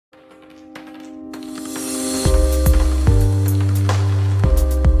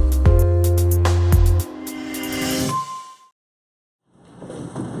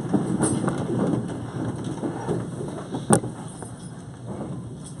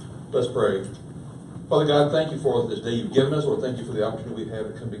Let's pray. Father God, thank you for this day you've given us. Lord, thank you for the opportunity we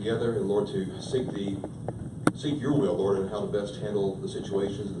have to come together and, Lord, to seek your will, Lord, and how to best handle the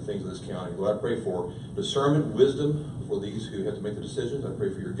situations and the things of this county. Lord, I pray for discernment, wisdom for these who have to make the decisions. I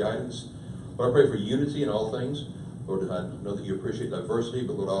pray for your guidance. Lord, I pray for unity in all things. Lord, I know that you appreciate diversity,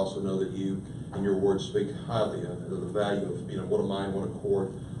 but Lord, I also know that you, in your word, speak highly of the value of being one mind, one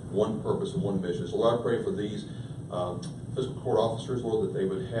accord, one purpose, and one mission. So Lord, I pray for these fiscal court officers, Lord, that they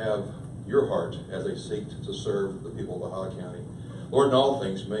would have your heart as they seek to serve the people of Ohio County. Lord, in all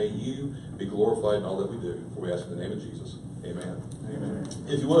things, may you be glorified in all that we do. For we ask in the name of Jesus. Amen. Amen.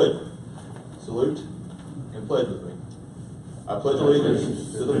 If you would, salute and pledge with me. I pledge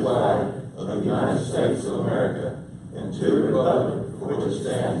allegiance to the flag of the United States of America and to the republic for which it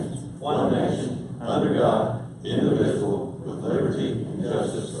stands, one nation, under God, indivisible, with liberty and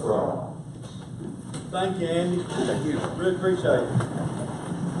justice for all. Thank you, Andy. Thank you. Really appreciate it.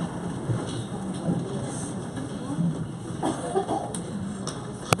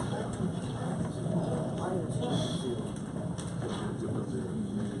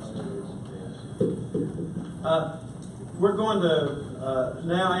 We're going to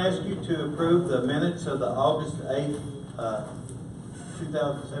now ask you to approve the minutes of the August 8th,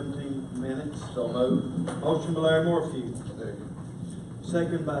 2017 minutes. So moved. Motion by Larry Morphew.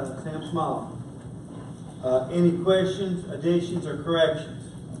 Second by Sam Small. Any questions, additions, or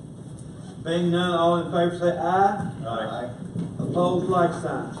corrections? Being none, all in favor say aye. Aye. Opposed, like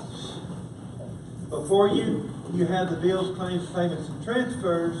sign. Before you have the bills, claims, payments, and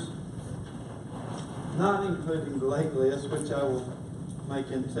transfers, not including the late list, which I will make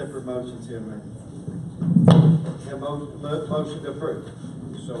in separate motions here in a minute. Have motion to approve.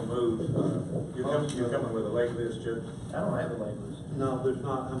 So moved. You're coming with a late list, Judge? I don't have a late list. No, there's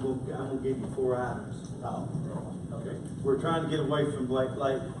not. I'm gonna give you 4 items. Oh, okay. We're trying to get away from late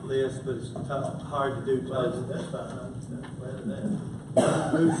list, but it's tough, hard to do. That's fine. That's better than.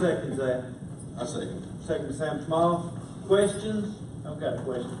 Who seconds that? I second. Second, Sam Small. Questions? I've got a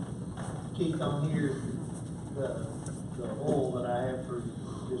question. Keith, on here, the oil that I have for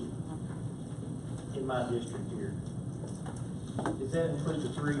just in my district here, does that include the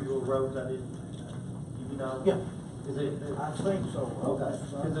 3 little roads I didn't, you know? Yeah. Is it? I think so. Okay.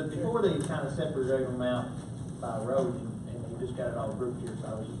 Because before they kind of separated them out by road, and you just got it all grouped here, so I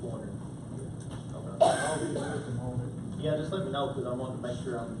was just wondering. Okay. Yeah, just let me know, because I want to make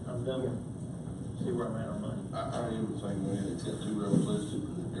sure I'm done. See where I'm at on money. I am the same way, except 2 roads listed,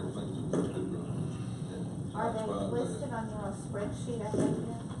 everything's in those 2 roads. Are they listed on your spreadsheet, I think,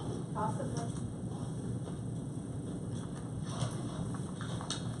 possibly?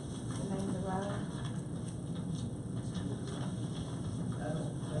 The name of the road? I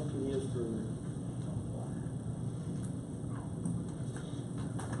don't think it is for.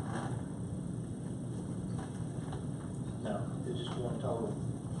 No, it's just one total.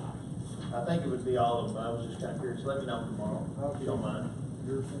 I think it would be all of them. I was just kind of curious. Let me know tomorrow, if you don't mind.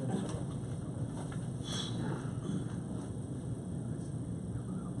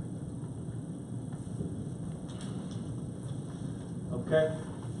 Okay.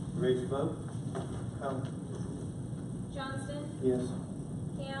 Ready to vote? Johnston? Yes.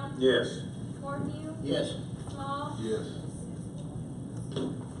 Cam? Yes. Morphew? Yes. Small? Yes.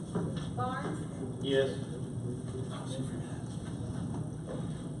 Barnes? Yes.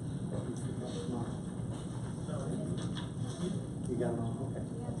 You got it on? Okay.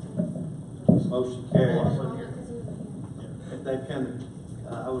 Motion carries. If they come,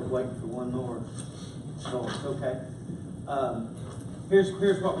 I was waiting for one more. So it's okay.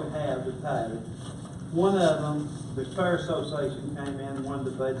 Here's what we have to pay. One of them, the Fair Association came in, wanted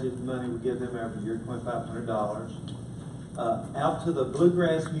the budget money we give them every year, $2,500. Out to the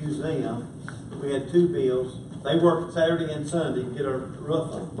Bluegrass Museum, we had 2 bills. They worked Saturday and Sunday to get our roof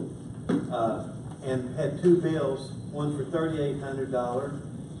on. And had 2 bills, one for $3,800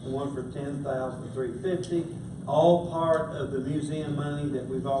 and one for $10,350. All part of the museum money that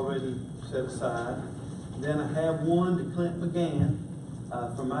we've already set aside. Then I have one to Clint McGann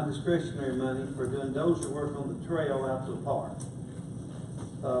for my discretionary money for doing dozer work on the trail out to the park.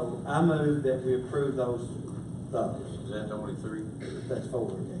 So I move that we approve those. Is that only 3? That's 4.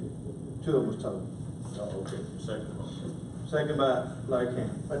 2 of them was total. Oh, okay. Second motion. Second by Larry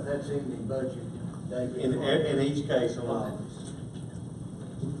Campbell. But that's in the budget. In each case alone.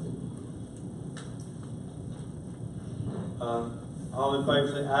 All in favor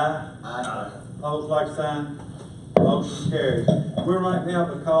say aye. Aye. Opposed, like sign. Motion carries. We're right now,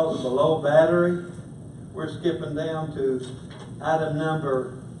 because of the low battery, we're skipping down to item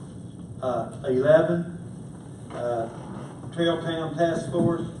number 11, Trail Town Task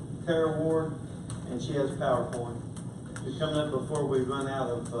Force. Tara Ward, and she has a PowerPoint. It's coming up before we run out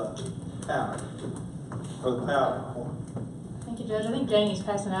of power, or the PowerPoint. Thank you, Judge. I think Janie's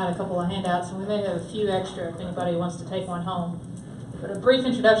passing out a couple of handouts, and we may have a few extra if anybody wants to take one home. But a brief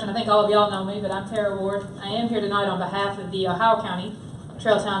introduction. I think all of y'all know me, but I'm Tara Ward. I am here tonight on behalf of the Ohio County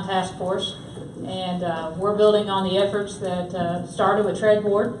Trailtown Task Force, and we're building on the efforts that started with Tread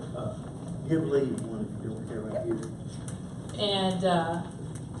Board. Give leave one if you don't care right here. And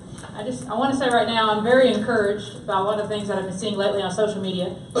I want to say right now, I'm very encouraged by one of the things that I've been seeing lately on social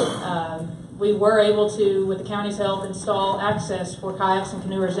media. We were able to, with the county's help, install access for kayaks and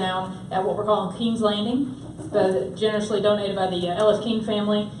canoers down at what we're calling King's Landing, generously donated by the Ellis King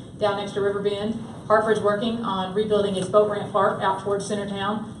family down next to River Bend. Hartford's working on rebuilding its boat ramp park out towards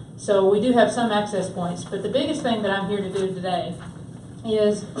Centertown. So we do have some access points. But the biggest thing that I'm here to do today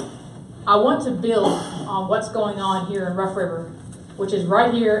is I want to build on what's going on here in Rough River, which is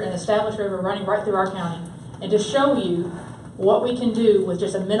right here, an established river running right through our county, and to show you what we can do with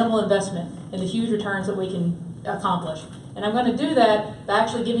just a minimal investment and the huge returns that we can accomplish. And I'm going to do that by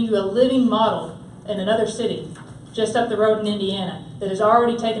actually giving you a living model in another city just up the road in Indiana that has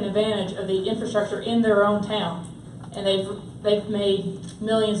already taken advantage of the infrastructure in their own town. And they've made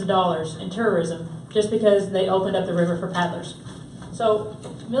millions of dollars in tourism just because they opened up the river for paddlers. So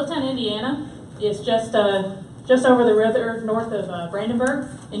Milltown, Indiana is just over the river north of Brandenburg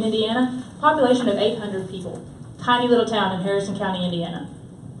in Indiana. Population of 800 people. Tiny little town in Harrison County, Indiana.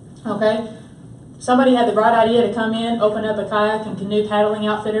 Okay? Somebody had the bright idea to come in, open up a kayak and canoe paddling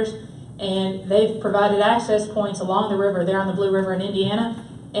outfitters, and they've provided access points along the river there on the Blue River in Indiana,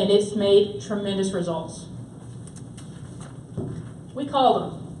 and it's made tremendous results. We called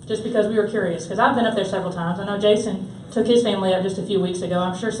them just because we were curious, because I've been up there several times. I know Jason took his family up just a few weeks ago.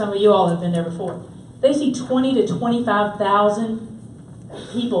 I'm sure some of you all have been there before. They see 20 to 25,000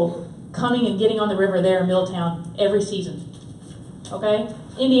 people coming and getting on the river there in Milltown every season. Okay?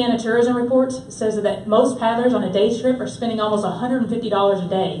 Indiana Tourism Reports says that most paddlers on a day trip are spending almost $150 a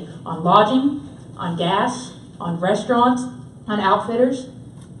day on lodging, on gas, on restaurants, on outfitters,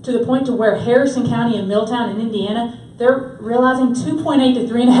 to the point to where Harrison County and Milltown in Indiana, they're realizing $2.8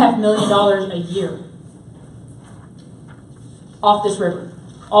 to $3.5 million a year off this river.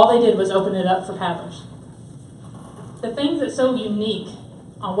 All they did was open it up for paddlers. The thing that's so unique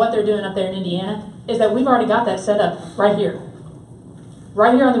on what they're doing up there in Indiana is that we've already got that set up right here.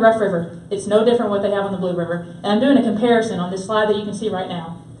 Right here on the Rough River. It's no different what they have on the Blue River. And I'm doing a comparison on this slide that you can see right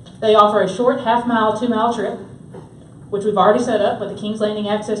now. They offer a short half-mile, 2-mile trip, which we've already set up with the King's Landing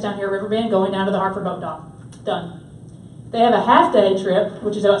access down here at River Bend going down to the Hartford boat dock. Done. They have a half-day trip,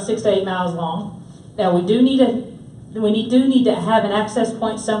 which is about 6 to 8 miles long. Now we do need to have an access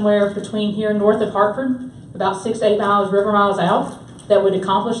point somewhere between here north of Hartford, about 6 to 8 miles, river miles out, that would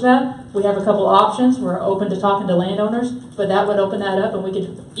accomplish that. We have a couple of options. We're open to talking to landowners, but that would open that up, and we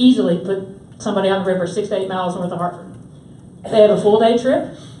could easily put somebody on the river 6 to 8 miles north of Hartford. They have a full-day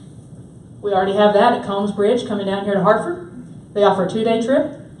trip. We already have that at Combs Bridge coming down here to Hartford. They offer a 2-day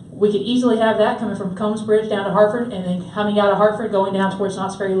trip. We could easily have that coming from Combs Bridge down to Hartford, and then coming out of Hartford going down towards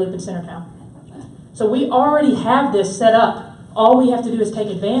Knott's Ferry Loop in Centertown. So we already have this set up. All we have to do is take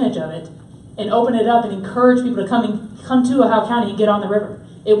advantage of it and open it up and encourage people to come to Ohio County and get on the river.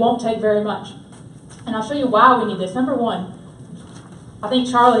 It won't take very much. And I'll show you why we need this. Number one, I think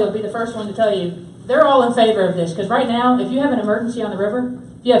Charlie will be the first one to tell you, they're all in favor of this, because right now, if you have an emergency on the river,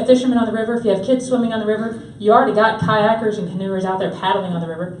 if you have fishermen on the river, if you have kids swimming on the river, you already got kayakers and canoers out there paddling on the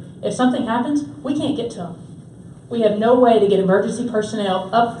river. If something happens, we can't get to them. We have no way to get emergency personnel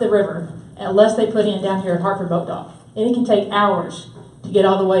up the river unless they put in down here at Hartford Boat Dock. And it can take hours to get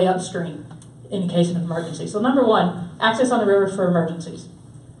all the way upstream in case of an emergency. So number one, access on the river for emergencies.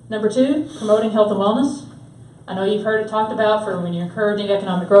 Number two, promoting health and wellness. I know you've heard it talked about for when you're encouraging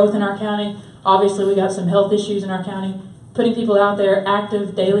economic growth in our county. Obviously, we got some health issues in our county. Putting people out there,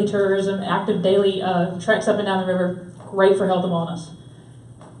 active daily tourism, active daily treks up and down the river, great for health and wellness.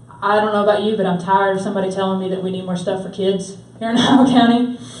 I don't know about you, but I'm tired of somebody telling me that we need more stuff for kids here in Ohio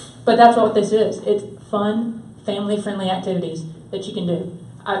County. But that's what this is. It's fun, family-friendly activities that you can do.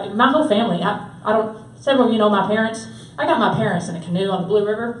 My whole family, several of you know my parents. I got my parents in a canoe on the Blue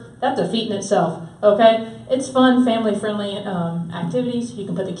River. That's a feat in itself, okay? It's fun, family-friendly activities. You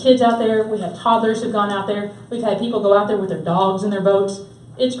can put the kids out there. We have toddlers who've gone out there. We've had people go out there with their dogs in their boats.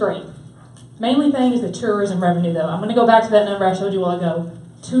 It's great. Mainly thing is the tourism revenue, though. I'm going to go back to that number I showed you a while ago.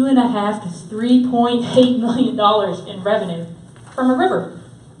 $2.5 to $3.8 million in revenue from a river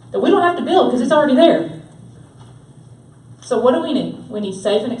that we don't have to build because it's already there. So what do? We need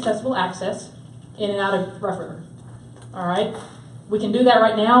safe and accessible access in and out of Rough River. All right? We can do that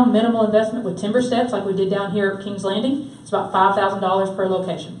right now, minimal investment with timber steps like we did down here at King's Landing. It's about $5,000 per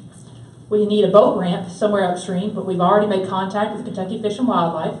location. We need a boat ramp somewhere upstream, but we've already made contact with Kentucky Fish and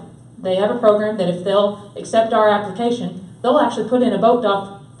Wildlife. They have a program that if they'll accept our application, they'll actually put in a boat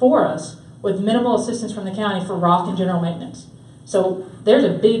dock for us with minimal assistance from the county for rock and general maintenance. So there's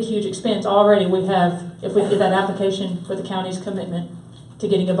a big, huge expense already we have if we get that application with the county's commitment to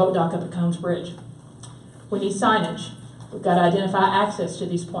getting a boat dock up at Combs Bridge. We need signage. We've got to identify access to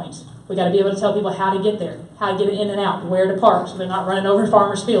these points. We've got to be able to tell people how to get there, how to get in and out, where to park so they're not running over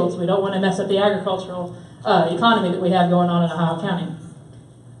farmers' fields. We don't want to mess up the agricultural economy that we have going on in Ohio County.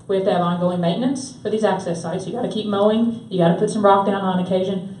 We have to have ongoing maintenance for these access sites. You got to keep mowing. You got to put some rock down on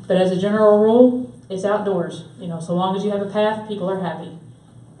occasion. But as a general rule, it's outdoors. You know, so long as you have a path, people are happy.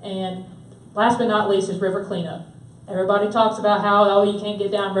 And last but not least is river cleanup. Everybody talks about how, oh, you can't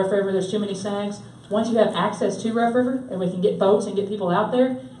get down Rough River, there's too many snags. Once you have access to Rough River and we can get boats and get people out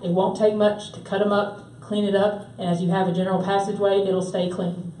there, it won't take much to cut them up, clean it up, and as you have a general passageway, it'll stay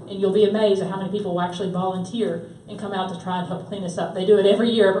clean. And you'll be amazed at how many people will actually volunteer and come out to try and help clean this up. They do it every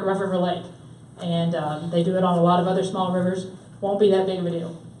year up at Rough River Lake, and they do it on a lot of other small rivers. Won't be that big of a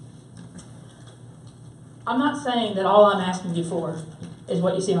deal. I'm not saying that all I'm asking you for is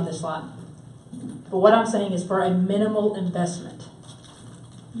what you see on this slide, but what I'm saying is for a minimal investment,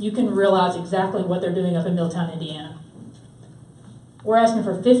 you can realize exactly what they're doing up in Milltown, Indiana. We're asking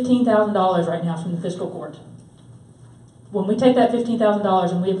for $15,000 right now from the fiscal court. When we take that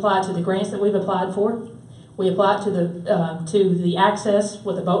 $15,000 and we apply it to the grants that we've applied for, we apply it to the access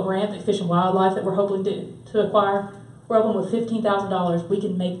with the boat ramp at Fish and Wildlife that we're hoping to acquire. We're hoping with $15,000 we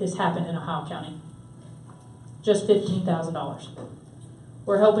can make this happen in Ohio County. Just $15,000.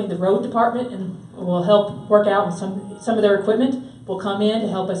 We're hoping the road department and will help work out with some of their equipment. Will come in to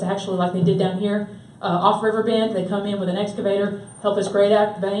help us actually like they did down here off River Bend. They come in with an excavator, help us grade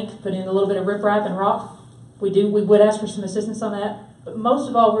out the bank, put in a little bit of riprap and rock. We would ask for some assistance on that, but most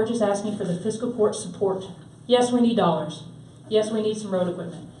of all, we're just asking for the fiscal court support. Yes, we need dollars. Yes, we need some road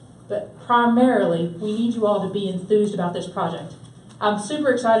equipment, but primarily, we need you all to be enthused about this project. I'm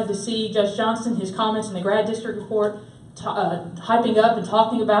super excited to see Judge Johnston, his comments in the grad district report, hyping up and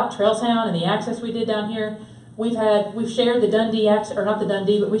talking about Trailtown and the access we did down here. We've shared the Dundee access, or not the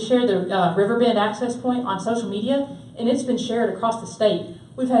Dundee, but we shared the Riverbend access point on social media, and it's been shared across the state.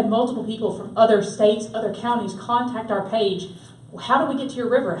 We've had multiple people from other states, other counties contact our page. How do we get to your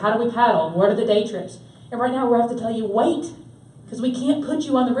river? How do we paddle? What are the day trips? And right now we have to tell you, wait, because we can't put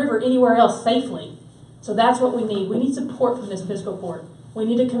you on the river anywhere else safely. So that's what we need. We need support from this fiscal court. We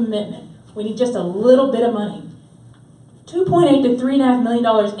need a commitment. We need just a little bit of money. $2.8 to $3.5 million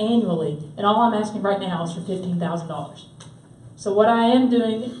annually, and all I'm asking right now is for $15,000. So what I am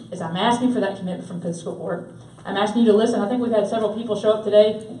doing is I'm asking for that commitment from fiscal court. I'm asking you to listen. I think we've had several people show up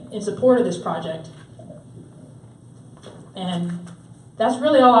today in support of this project. And that's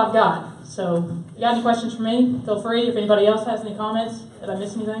really all I've got. So if you got any questions for me, feel free. If anybody else has any comments, did I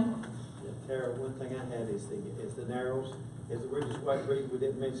miss anything? Yeah, Tara, one thing I had is the narrows. We're just quite brief. We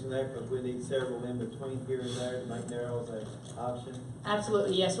didn't mention that because we need several in between here and there to make narrows an option.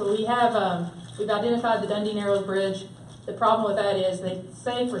 Absolutely, yes. Well, we have we've identified the Dundee Narrows Bridge. The problem with that is they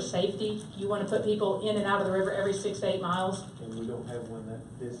say for safety, you want to put people in and out of the river every 6 to 8 miles. And we don't have one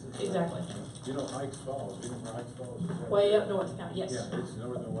that distance. Exactly. You know Hikes Falls, Hikes Falls? Way up north county, yes. Yeah, it's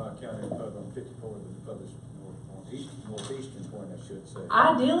northern Ohio County, on 54, the published northeastern point, I should say.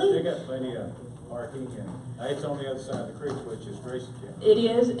 Ideally, They got plenty of parking, and it's on the other side of the creek, which is Grayson County. it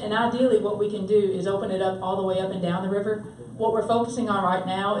is, and ideally what we can do is open it up all the way up and down the river. What we're focusing on right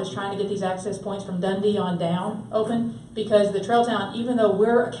now is trying to get these access points from Dundee on down open, because the Trailtown, even though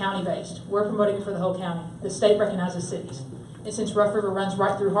we're a county-based, we're promoting it for the whole county. The state recognizes cities. And since Rough River runs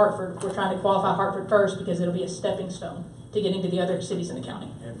right through Hartford, we're trying to qualify Hartford first because it'll be a stepping stone to getting to the other cities in the county.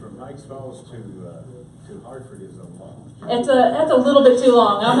 And from Hikes Falls to Hartford is a long. That's a little bit too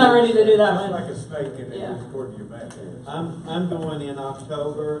long. I'm not ready to do that It's one. like a snake in it, Yeah. according to your map. I'm going in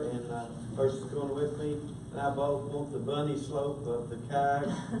October, and person's going with me, and I both want the bunny slope of the kayak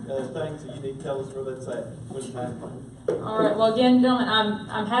thing, so you need to tell us where that's at. When the time comes. All right. Well, again, gentlemen,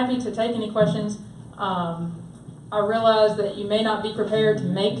 I'm happy to take any questions. I realize that you may not be prepared to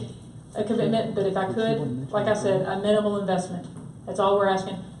make a commitment, but if I could, like I said, a minimal investment. That's all we're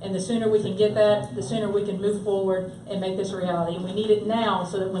asking. And the sooner we can get that, the sooner we can move forward and make this a reality. And we need it now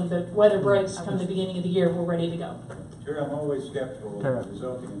so that when the weather breaks come the beginning of the year, we're ready to go. Sure, I'm always skeptical of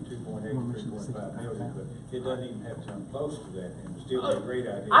resulting in 2.8 to 3.5 million, but it doesn't even have to come close to that, and it's still a great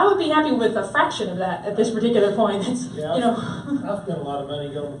idea. I would be happy with a fraction of that at this particular point. It's, Yeah, you know. I spent a lot of money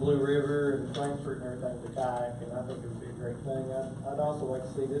going to Blue River and Frankfurt and everything with kayak, and I think it would be a great thing. I'd also like to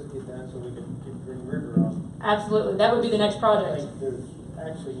see this get done so we can get Green River on. Absolutely, that would be the next I project. think there's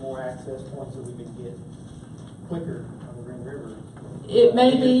actually more access points that we can get quicker on the Green River. It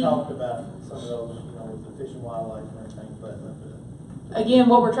may We be, had talked about some of those, with the Fish and Wildlife and everything, but again,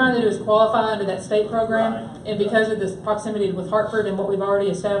 what we're trying to do is qualify under that state program, Right. and because of this proximity with Hartford and what we've already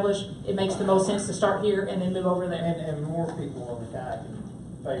established, it makes the most sense to start here and then move over there. and more people on the kayak in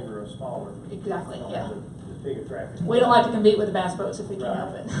favor of smaller. Exactly, you know, yeah. The bigger traffic. We don't like to compete with the bass boats if we can Right.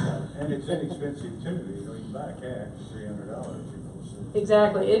 help it. And it's inexpensive too, you know, you can buy a kayak for $300, you know, so.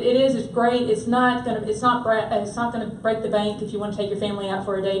 Exactly. It is. It's great. It's not gonna break the bank if you want to take your family out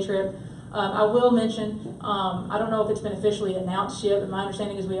for a day trip. I will mention. I don't know if it's been officially announced yet, but my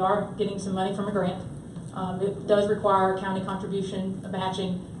understanding is we are getting some money from a grant. It does require county contribution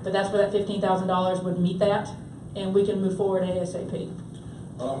matching, but that's where that $15,000 would meet that, and we can move forward ASAP.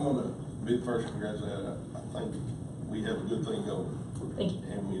 Well, I'm gonna be the first to congratulate. I think we have a good thing going. Thank you.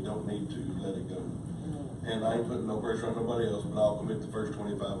 And we don't need to let it go. And I ain't putting no pressure on nobody else, but I'll commit the first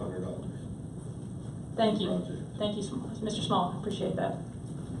 $2,500. Thank you. Project. Thank you, Mr. Small. Appreciate that.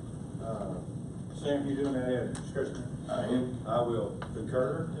 Sam, you doing that at discretionary? I am. I will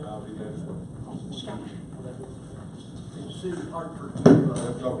concur, I'll be there as well.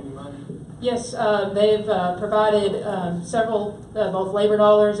 Yes, they've provided several, both labor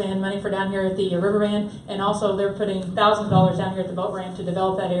dollars and money for down here at the Riverbend, and also they're putting thousands of dollars down here at the boat ramp to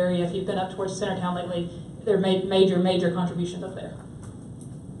develop that area. If you've been up towards Centertown lately, they're made major contributions up there.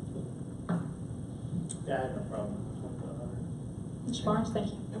 Yeah, I have no problem. Mr. Barnes, thank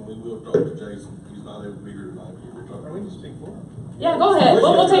you. And we will talk to Jason. He's not able to be here tonight. We're talking. Or we can speak for him. Yeah, go ahead.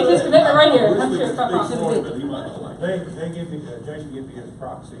 We'll take his commitment right here. I'm sure. Speak for him, but he might not like it. They give me, Jason give me his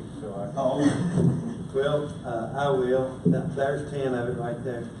proxy, so I. Well, I will. There's 10 of it right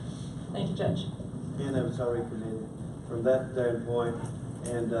there. Thank you, Judge. 10 of it's already committed from that standpoint.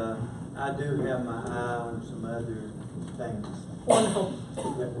 And I do have my eye on some other things Wonderful.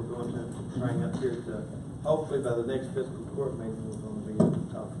 that we're going to bring up here to, hopefully by the next fiscal court meeting, we're going to be able to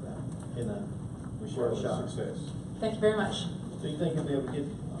talk about in a We short share shot. success. Thank you very much. Do you think you'll be able to get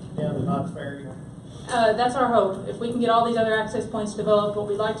down to Knott's Ferry? That's our hope. If we can get all these other access points developed, what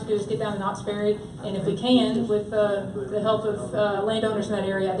we'd like to do is get down to Knott's Ferry, and if we can, with the help of landowners in that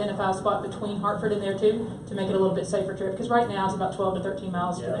area, identify a spot between Hartford and there too, to make it a little bit safer trip, because right now it's about 12 to 13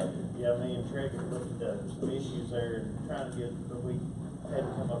 miles to there. Yeah, me and Trey looked at some issues there and trying to get, but we had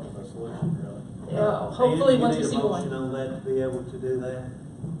to come up with a solution, really. Hopefully, And once we you see need a motion one. on that to be able to do that.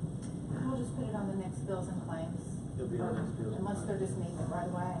 We'll just put it on the next bills and claims. It'll be on next bills and Unless they're just needing it right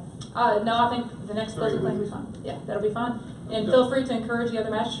away. No, I think the next bills and claims will be fine. Yeah, that'll be fine. And feel free to encourage the other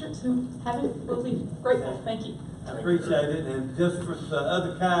magistrates who haven't. We'll be grateful. Thank you. I appreciate it, and just for the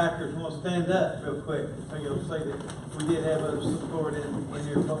other kayakers want to stand up real quick, so you'll see that we did have other support in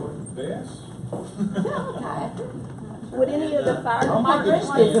your board. Yes. Would any of the fire Oh my departments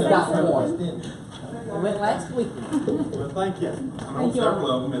like goodness, to say got something? one. We went last week. Well, thank you. I know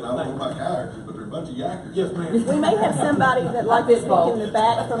several of them, and I don't know about kayakers, but they're a bunch of yakers. Yes, ma'am. We may have somebody that like to speak in the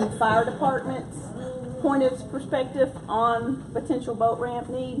back from the fire department's point of perspective on potential boat ramp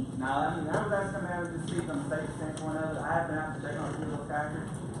need. No, I mean, I was asking about to speak from the state standpoint of it. I have been out to check on a few little kayakers.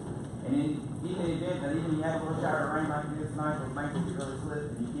 And in the event that even you have a little shower of rain like this night, where banks get really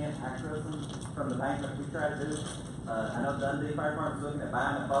slip and you can't access them from the bank like we try to do. I know Dundee Fire Department's looking at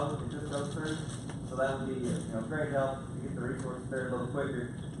buying a boat that just goes through. So that would be, great help to get the resources there a little quicker.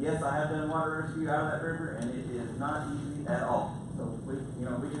 Yes, I have done water rescue out of that river, and it is not easy at all. So we do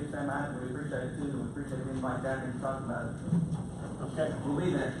stand by it, we appreciate it too, and we appreciate anybody down here talking about it. Okay. We'll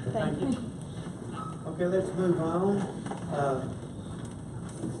be there. Thank you. Okay, let's move on.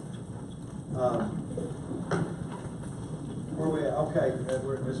 Where we at? Okay,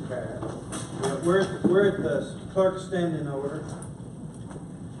 we're at this part. We're at the clerk's standing order.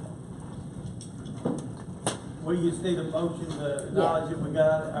 We just need a motion to acknowledge that we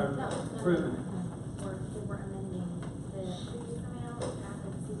got it, or approving it. We're amending the previous amount after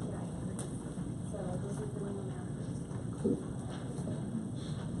the CPI increase. So this is the new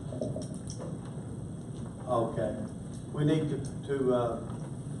amount. Okay. We need to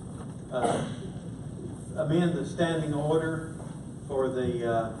amend the standing order for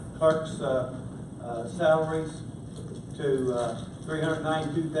the clerk's salaries to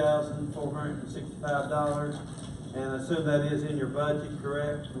 $392,465, and I assume that is in your budget,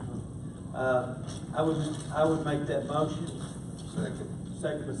 correct? I would make that motion.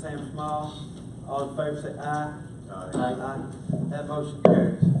 Second by Sam Small. All in favor say aye. Aye. That motion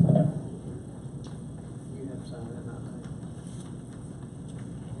carries. You have to sign that, not me.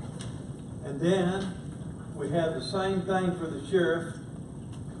 And then We have the same thing for the sheriff.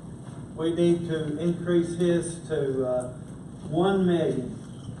 We need to increase his to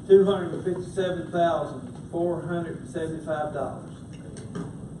 $1,257,475.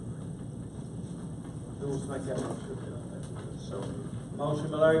 Who wants to make that motion? So,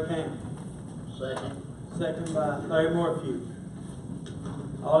 Motion by Larry Campbell. Second. Second by Larry Morphew.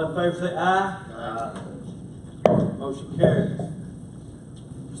 All in favor say aye. Aye. Motion carries.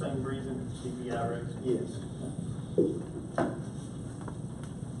 Same reason, CPI rates. Yes.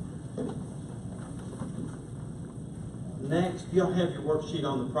 Next, you'll have your worksheet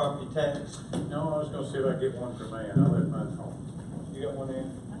on the property tax. no, I was gonna see if I get one from Ann. I left mine home. You got one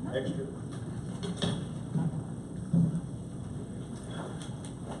in, extra?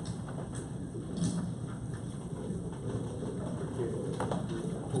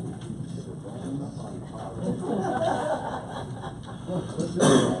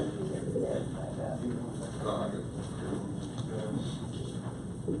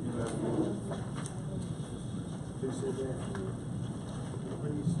 Who said that?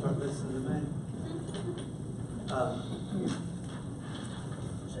 When you start listening to me.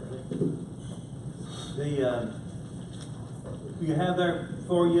 You have there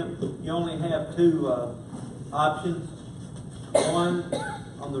for you, you only have two options. One,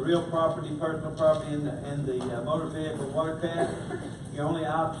 on the real property, personal property, and the motor vehicle watercraft. Your only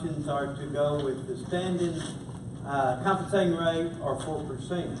options are to go with the standing compensating rate or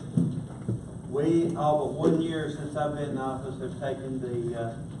 4%. We, all but 1 year since I've been in office, have taken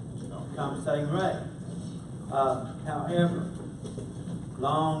the compensating rate. However,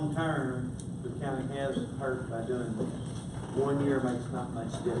 long term, the county has hurt by doing this. 1 year makes not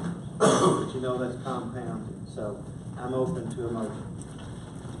much difference, but you know that's compounded. So I'm open to a motion.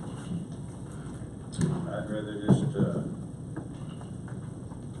 I'd rather just,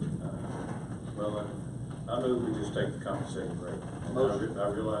 well, I move we just take the compensating rate. And I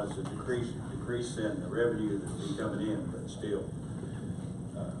realize the decrease in the revenue that will be coming in, but still,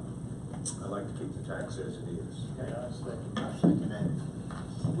 I like to keep the tax as it is. Okay, I second that.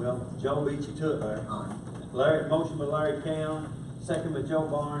 Well, Joe beat you to it, Larry. Motion by Larry Cowan, second by Joe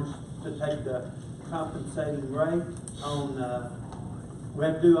Barnes to take the compensating rate on, we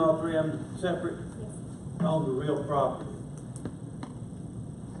have to do all three of them separate on the real property.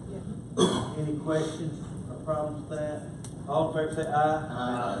 Any questions or problems with that? All in favor say aye.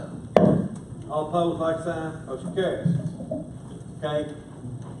 Aye. All opposed, like sign. Motion carries. Okay,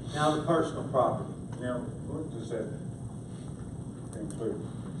 now the personal property. Now, what does that include?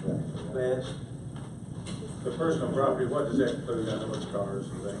 Beth? The personal property, what does that include? I know it's cars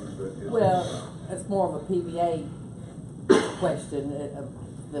and things, but. Well, it's more of a PVA question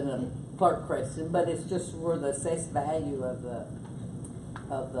than a clerk question, but it's just for the assessed value of the,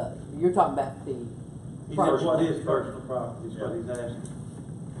 you're talking about the. He said what is personal property is what he's asking.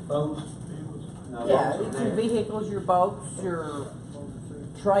 Boats? No, Yeah, boats it's are your there. vehicles, your boats, your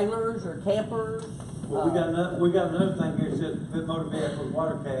trailers, or campers. Well, we got another thing here that says motor vehicles,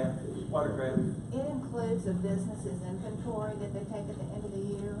 watercraft. It includes a business's inventory that they take at the end of the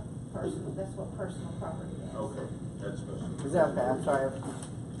year. Personal, that's what personal property is. Okay, that's supposed to. Is that okay? I'm sorry.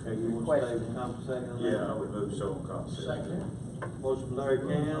 Okay, you want to stay with compensating on that? Yeah, I would move so on compensating. Motion by Larry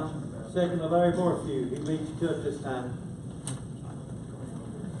Cowan, second by Larry Morphew. He beat you to it this time.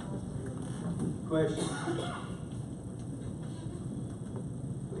 Question?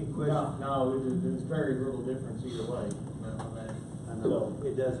 Any question? No, there's very little difference either way. On that. I know,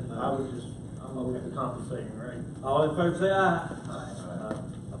 it doesn't matter. I'm with the compensating rate. All in favor say aye. Aye.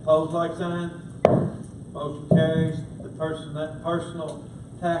 Opposed, like sign. Motion carries. The personal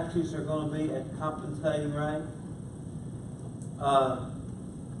taxes are going to be at compensating rate.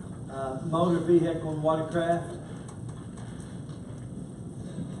 Motor vehicle and watercraft.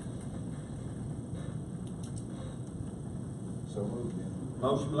 So moved then.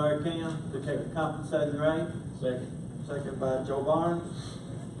 Motion by Larry Campbell to take the compensating rate. Second. Second by Joe Barnes.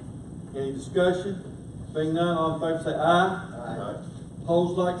 Any discussion? Being none, all in favor say aye. Aye.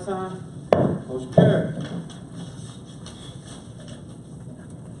 Opposed, like sign. Motion carried.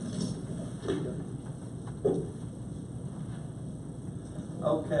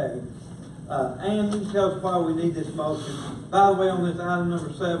 Okay. Ann, you can tell us why we need this motion. By the way, on this item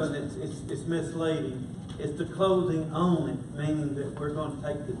number 7, it's misleading. It's the closing only, meaning that we're going to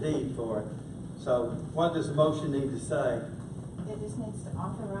take the deed for it. So what does the motion need to say? It just needs to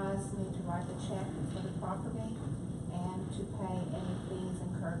authorize me to write the check for the property and to pay any fees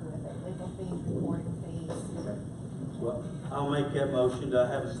incurred with it, legal fees, recording fees. Well, I'll make that motion. Do I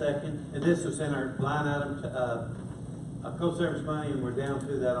have a second? And this was in our line item, co-service money, and we're down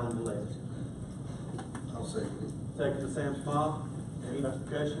to that on the list. I'll second it. Second to Sam Small. Any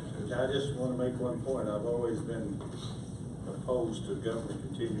discussion? I just want to make one point. I've always been opposed to government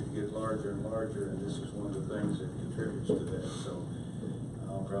continuing to get larger and larger, and this is one of the things that contributes to that. So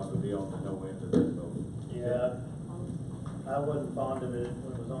I'll probably be on the no end of that vote. Yeah, I wasn't fond of it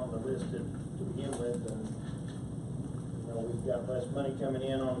when it was on the list to begin with, and, you know, we've got less money coming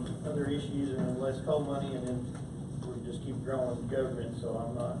in on other issues and less coal money, and then we just keep growing government, so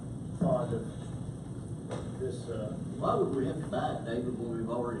I'm not fond of this, Why would we have to buy it, David, when we've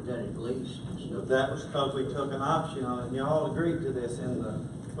already got it leased and stuff? That was because we took an option on it, and y'all agreed to this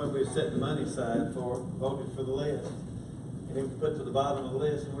when we were setting the money aside voted for the list. And it was put to the bottom of the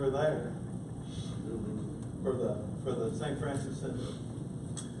list, and we're there for the St. Francis Center.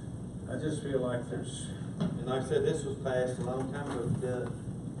 I just feel like there's, And like I said, this was passed a long time ago.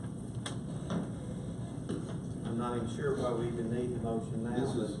 I'm not even sure why we even need the motion now,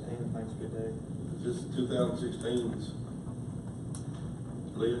 This is- but Ann thinks we do. This is 2016's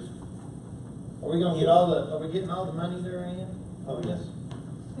list. are we getting all the money there, Ann? Oh, yes.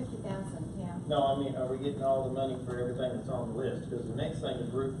 50,000, yeah. No, I mean, are we getting all the money for everything that's on the list? Because the next thing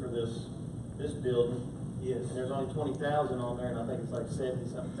is roof for this building. Yes. And there's only 20,000 on there, and I think it's like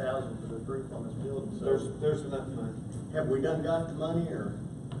 70-something thousand for the roof on this building, so. There's enough money. Have we done got the money, or?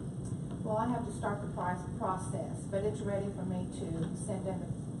 Well, I have to start the process, but it's ready for me to send in,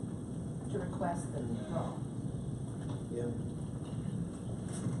 to request the draw. Yeah.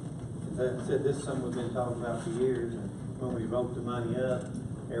 As I said, this is something we've been talking about for years, and when we wrote the money up,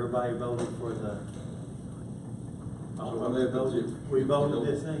 everybody voted for the. What happens if We voted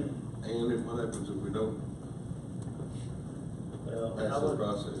this in. And if what happens if we don't Well, pass this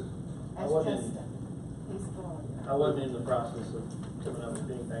process? I As wasn't- Justin, he's going. I wasn't in the process of coming up with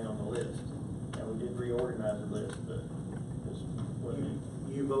anything on the list, and we did reorganize the list, but just wasn't.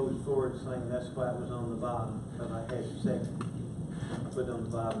 You voted for it, saying that's why it was on the bottom, because I had second. I put it on the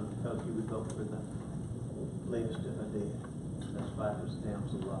bottom because you would vote for the list if I did. That's why it was down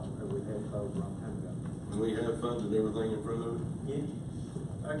so long, or we had it voted a long time ago. And we have funds and everything in front of it? Yeah.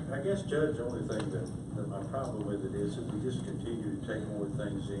 I guess, Judge, the only thing that my problem with it is that we just continue to take more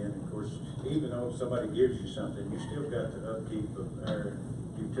things in. Of course, even though somebody gives you something, you still got the upkeep of our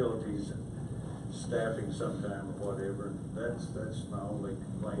utilities and staffing sometime or whatever. That's my only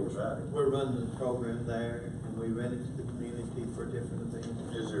complaint about it. We're running the program there, and we rent it to the community for different events.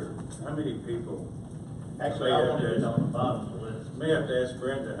 Is there, how many people? Actually, I wanted it on the bottom of the list. May have to ask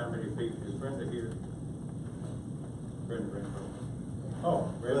Brenda how many people, is Brenda here? Brenda.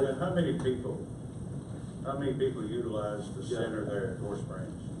 Oh, Brenda, how many people utilize the center there at Horse Branch?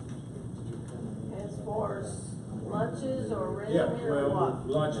 As far as lunches or Yeah, renting or well, what?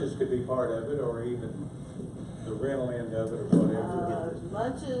 lunches could be part of it, or even the rental end of it, or whatever.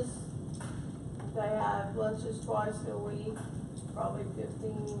 Lunches, they have lunches twice a week, probably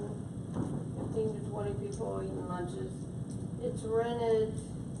 15 to 20 people eating lunches. It's rented,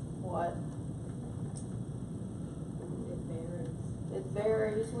 what? It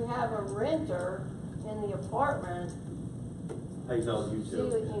varies. We have a renter in the apartment. Pays all the She,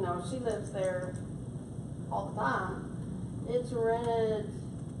 utilities. she lives there all the time. It's rented,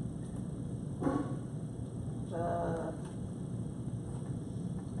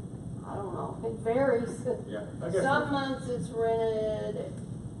 I don't know, it varies. Yeah, I guess. Some months it's rented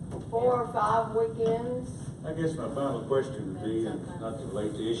 4 or 5 weekends. I guess my final question would be, and not to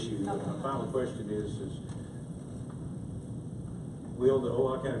relate the issue, but my final question is will the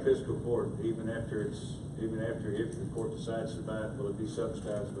Ohio County Fiscal Court, even after if the court decides to buy it, will it be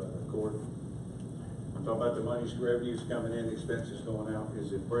subsidized by the court? I'm talking about the money's revenues coming in, expenses going out.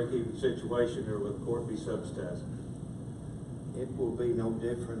 Is it break-even situation, or will the court be subsidizing? It will be no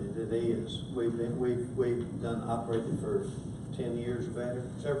different as it is. We've done operated for 10 years or better,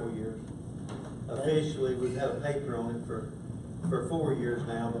 several years. Officially, we've had a paper on it for 4 years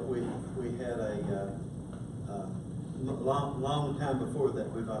now, but we had a long time before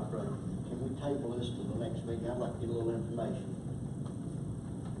that we've operated. Can we table this to the next meeting? I'd like to get a little information.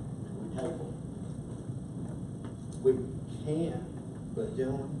 Can we table? We can, but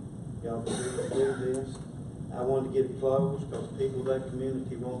gentlemen, y'all can do this. I wanted to get it closed because people of that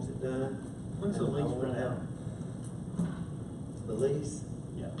community wants it done. When's the And I lease wanna run have- out? The lease?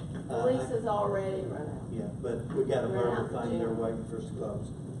 Yeah. The lease is already run out. Yeah, but we got a Ran out verbal in thing, they're June. waiting for us to close.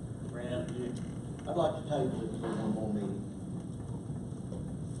 Ran out of June. I'd like to table it for one more meeting.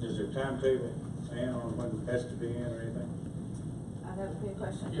 Is there a timetable, Ann, on when it has to be in or anything? That would be a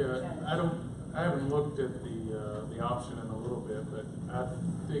question for the Yeah, judge. I don't, I haven't looked at the option in a little bit, but I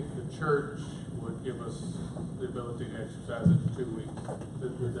think the church would give us the ability to exercise it for 2 weeks.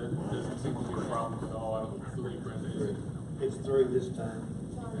 That doesn't seem to be a problem at all. I don't believe, Brenda, is it? It's 3 this time.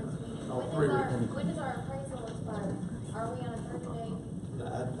 Oh, 3 weeks. When does our appraisal expire? Are we on a 30-day?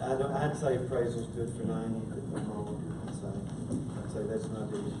 I'd say appraisal's good for 90, if I'm wrong, I'd say that's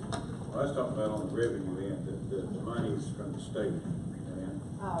not the issue. Well, let's talk about on the revenue end, the money's from the state, and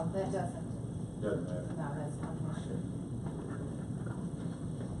Oh, that doesn't, doesn't matter. no, that's not an issue.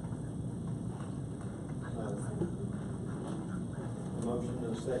 A motion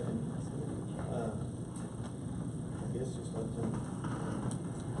and a second. I guess just let them.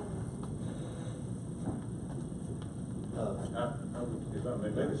 If I may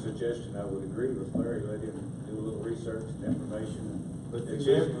make a suggestion, I would agree with Larry, let him do a little research and information. But It's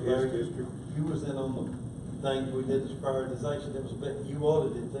you his remember, Larry, district. you was in on the thing, we did this prioritization, it was, you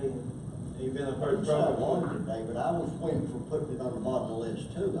audited then. You've been a I very didn't say I problem. wanted it, David, I was waiting for putting it on the bottom of the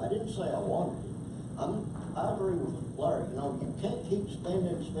list too, I didn't say I wanted it. I agree with Larry, you know, you can't keep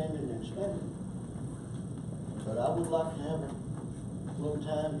spending. But I would like to have a little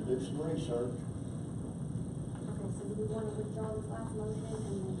time to do some research. Okay, so do we want to withdraw this last motion and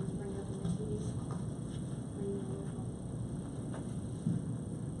then just bring up the next meeting?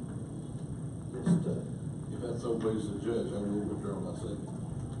 Just, If that's so pleased the judge, I will withdraw my second.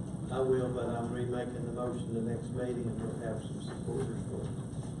 I will, but I'm remaking the motion the next meeting and we'll have some supporters for it.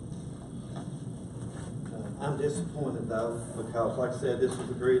 I'm disappointed though, because like I said, this was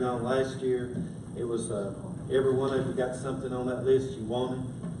agreed on last year. It was, every one of you got something on that list you wanted.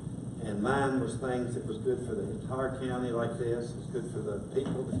 And mine was things that was good for the entire county like this, it's good for the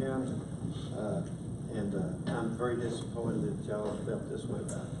people of the county. I'm very disappointed that y'all felt this way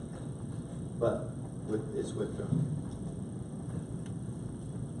about it. But it's withdrawn.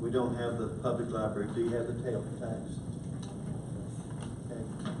 We don't have the public library. Do you have the tail tax? Okay.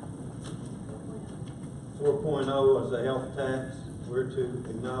 4.0 is a health tax. We're to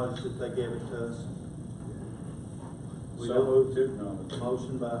acknowledge that they gave it to us. We So don't- moved to acknowledge.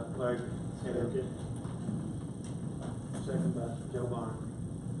 Motion by Larry Taylor. Second by Joe Barnes.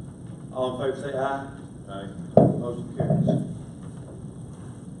 All in favor say aye. Aye. Motion carries.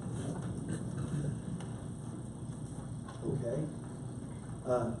 Okay.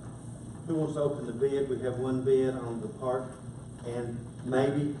 Who wants to open the bid? We have one bid on the park and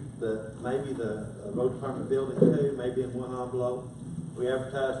maybe the road department building too, maybe in one envelope. We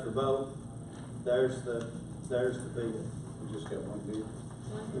advertised for both. There's the bid. We just got one bid.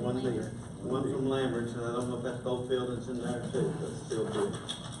 One bid. One from Lambert's, and I don't know if that's both buildings in there too, but still good.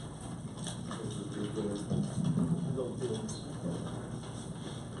 Both buildings.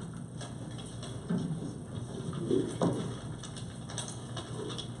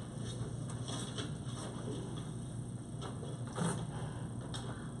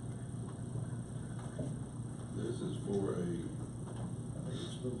 This is for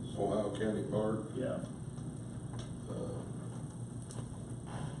Ohio County Park. Yeah.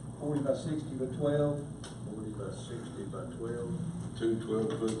 40 by 60 by 12. 40 by 60 by 12. 2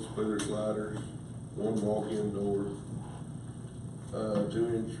 12-foot splitter sliders, 1 walk-in door,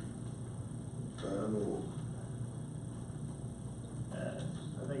 2-inch vinyl. I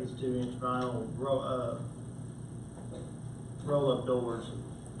think it's 2-inch vinyl roll-up doors.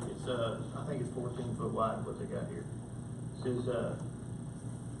 It's I think it's 14 foot wide what they got here. This is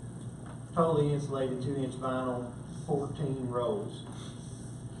totally insulated 2-inch vinyl, 14 rolls.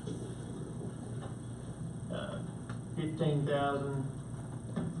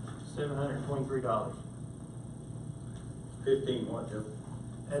 $15,723. 15 what, Joe?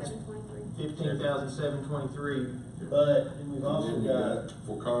 That's 723. $15,723. But we've also And then you got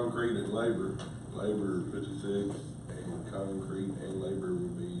for concrete and labor 56, and concrete and labor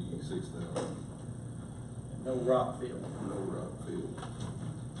would be 6,000. no rock fill. No rock field.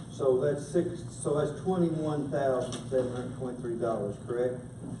 So that's $21,723, correct?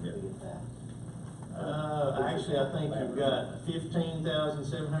 Actually, I think you've got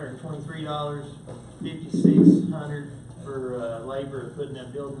 $15,723, $5,600 for labor of putting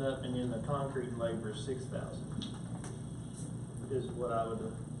that building up, and then the concrete and labor is $6,000. Is what I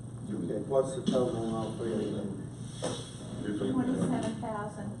would. Okay, what's the total on all three of them?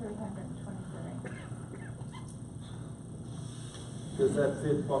 27,323. Does that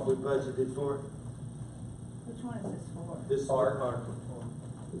fit what we budgeted for? Which one is this for? This is our park.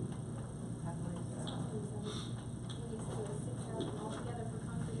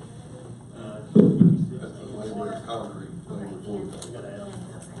 I believe so. That's the labor and concrete, labor full.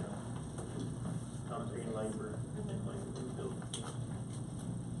 Concrete and labor.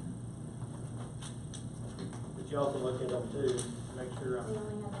 y'all can look at them too, make sure We I'm.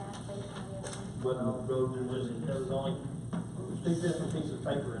 only have that, they don't have the other one. But no road There was only two different pieces of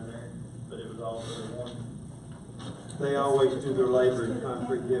paper in there, but it was all for the one. They always do their labor in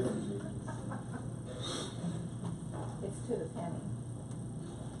concrete differences. It's to the penny.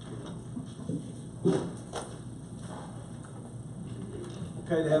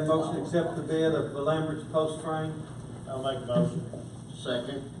 Okay, to have motion to accept the bid of the Lambert's post frame. I'll make a motion.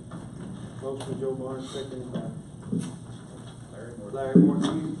 Second. Motion Joe Barnes, second by Larry Moore. Larry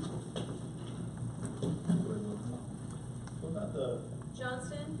Morphew. What about the?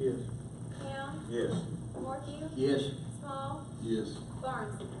 Johnston, Yes. Ham, Yes. Morphew, Yes. Small, Yes.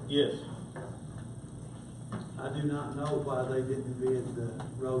 Barnes. Yes. I do not know why they didn't bid the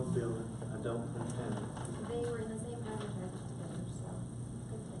road building. I don't understand it. They were in the same advertisement together, so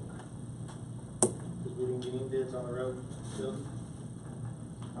good thing. Because we didn't get any bids on the road building.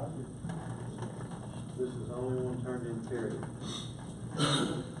 This is the only one turned in period.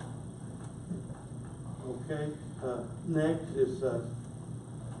 Okay, next is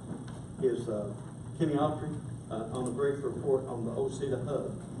Kenny Autry, on the brief report on the OCDA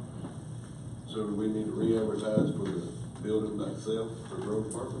hub. So do we need to re-advertise for the building itself for the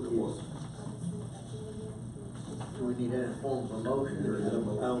road department or what? Do we need any form of a motion or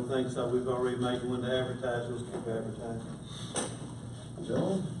I don't think so, we've already made one to advertise, let's keep advertising.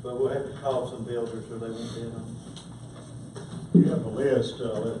 John? But we'll have to call some builders or they won't bid on. You have a list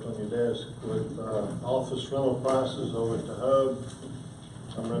left on your desk with office rental prices over at the hub.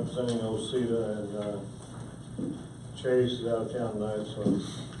 I'm representing OCDA and Chase is out of town tonight, so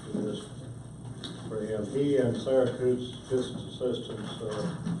this for him. He and Sarah Coots, business assistants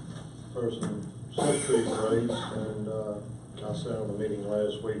person, set these rates, and I sat on the meeting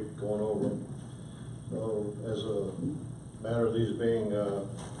last week going over them. So as a matter of these being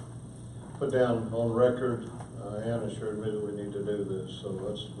put down on record, Ann assured me that we need to do this, so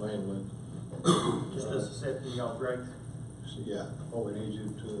that's mainly. Just us accepting y'all's rates. So, yeah, well, we need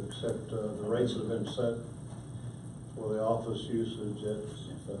you to accept the rates that have been set for the office usage at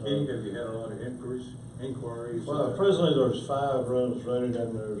Kenny, have you had a lot of inquiries? Well, presently there's 5 rooms rented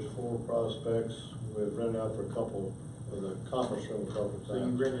and there's 4 prospects. We've rented out for a couple of the conference room a couple of So you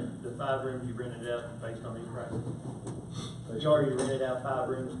times. rented, the 5 rooms you rented out based on these prices? You already rented out 5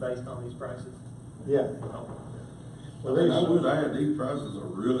 rooms based on these prices? Yeah. Oh. Well, I would add, these prices are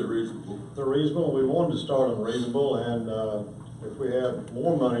really reasonable. They're reasonable. We wanted to start them reasonable, and if we have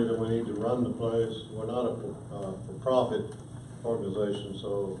more money than we need to run the place, we're not a for-profit organization,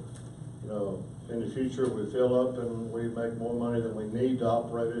 so, you know, in the future, we fill up and we make more money than we need to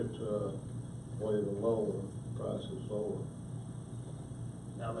operate it, we'll even lower prices lower.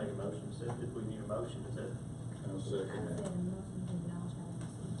 I'll make a motion, if we need a motion, is that? I'll second that.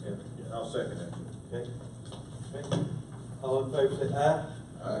 Yeah, I'll second that. Okay. Okay. All in favor say aye.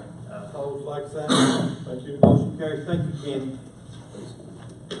 Aye. Opposed, like sign. Thank you. Motion carries. Thank you, Kenny.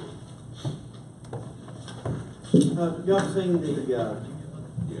 Y'all seen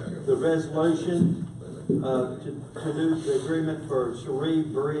the resolution to do the agreement for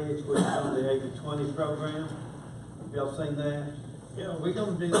Sheree Bridge, which is on the 80-20 program? Y'all seen that? Yeah, we're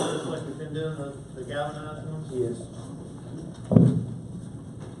gonna do this like we've been doing the galvanized ones? Yes.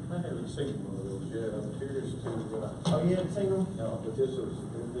 I haven't seen one of those yet. I'm curious to, Oh, you haven't seen them? no, but this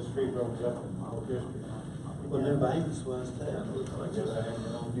street runs up in Old District. Well, New Banks was I that. guess I haven't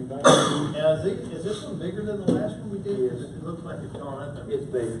been on New Bank. Yeah, is this one bigger than the last one we did? Yes. It looks like it's gone up. It's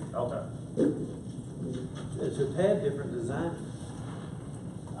big. Okay. It's a tad different design.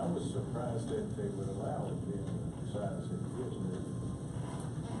 I was surprised that they would allow it being the size it is.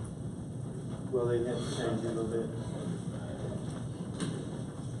 Well, they had to change it a little bit.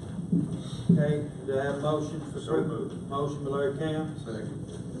 Okay, do I have a motion for So approval? moved. Motion by Larry Camp,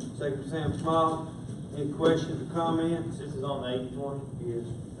 Second. second by Sam Small. Any questions or comments? This is on the 80-20? Yes.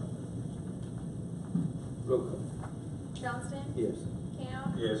 Roll call. Johnston, Yes.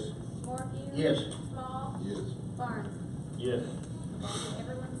 Cam, Yes. Morphew. Yes. Small, Yes. Barnes. Yes.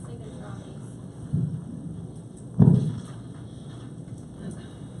 Everyone's signature on these.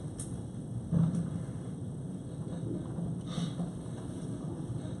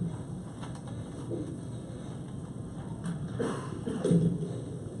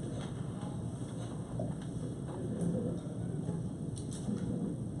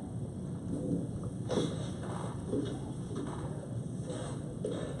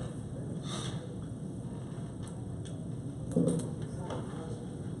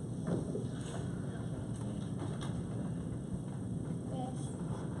 Bess,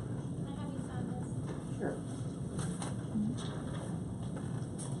 can I have you sign this? Sure.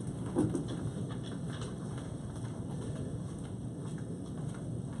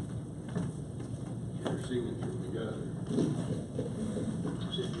 signature, we got it.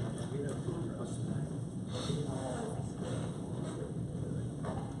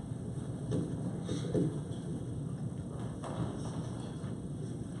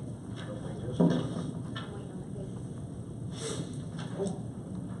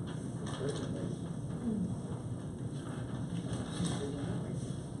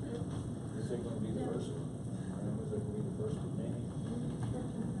 Is it gonna be the first one? Was it gonna be the first of many?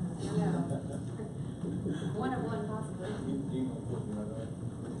 One of one possibly. You gonna put me right up?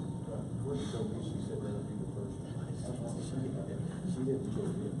 Courtney told me, she said that'll be the first one. She didn't go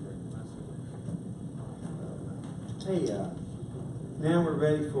in for it. Hey, now we're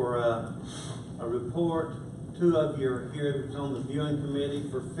ready for a report. Two of you are here that was on the viewing committee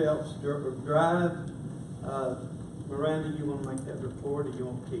for Phelps Drive. Miranda, you want to make that report, or you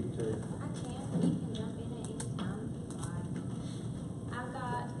want to keep to it? I can, you can jump in at any time if you like. I've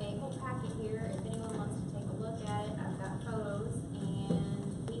got a whole packet here, if anyone wants to take a look at it. I've got photos, and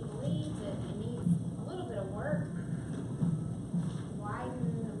we believe that it needs a little bit of work.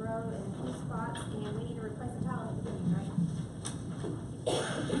 Widen the road in a few spots, and we need to replace the tile at the beginning, right?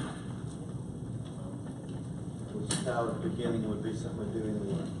 Which tile at the beginning would be something we do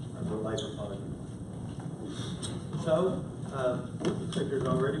anyway, or the labor part. So, looks like there's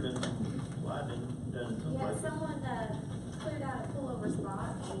already been widening done some Yeah, places. someone, cleared out a pullover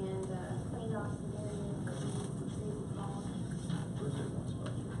spot and, cleaned off some areas that needed some trees and falls.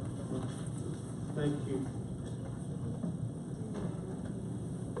 Thank you.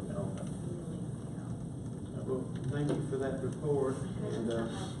 Well, thank you for that report,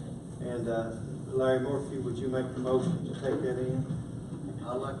 and Larry Morphy, would you make the motion to take that in?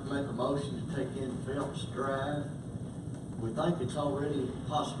 I'd like to make a motion to take in Phelps Drive. We think it's already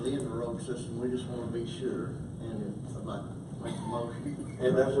possibly in the road system, we just want to be sure, and I'd like to make a motion.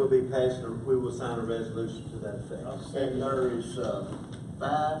 And that will be passed, or we will sign a resolution to that effect. And there is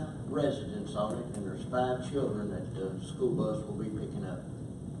 5 residents on it, and there's 5 children that the school bus will be picking up.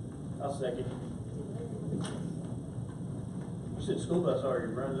 I'll second. You said school bus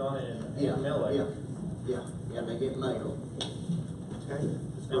already runs on it and Yeah, Mill Lake. yeah, they get mail. Okay,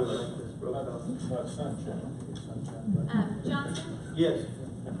 let's go with this roll call. About sunshine. Johnson, Yes.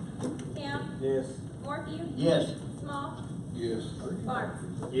 Kemp, Yes. Morphew, Yes. Small, Yes. Barnes.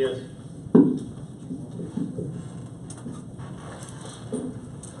 Yes.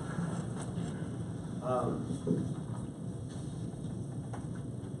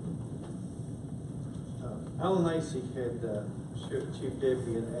 Alan Lacy had, Sheriff Chief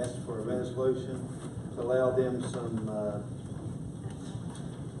Deputy had asked for a resolution to allow them some,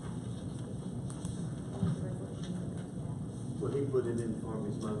 well, he put it in form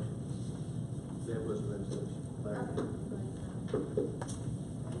of his motion. That was a resolution. Larry.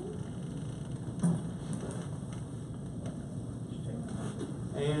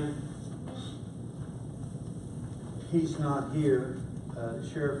 And he's not here,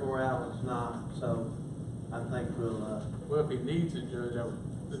 Sheriff or Alan's not, so I think we'll, Well, if he needs it, Judge,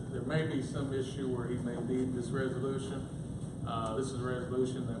 there may be some issue where he may need this resolution. This is a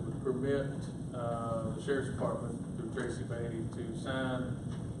resolution that would permit the Sheriff's Department through Tracy Beatty to sign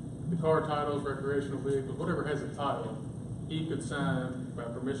the car titles, recreational vehicles, whatever has a title, he could sign by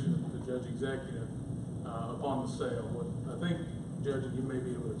permission of the Judge Executive upon the sale. What I think, Judge, and you may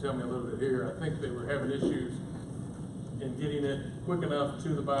be able to tell me a little bit here, I think they were having issues in getting it quick enough to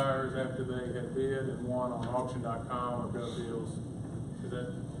the buyers after they had bid and won on auction.com or GovDeals. Is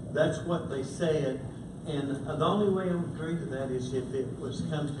that? that's what they said. And the only way I would agree to that is if it was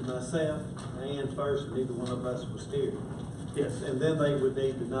comes to myself and first, and neither one of us was here. Yes. And then they would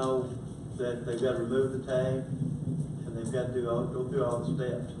need to know that they've got to remove the tag, and they've got to go through all the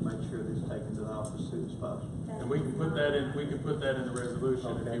steps to make sure that it's taken to the office as soon as possible. And we can put that in, the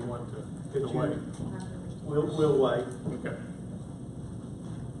resolution if you want to Could you- wait. We'll wait. Okay.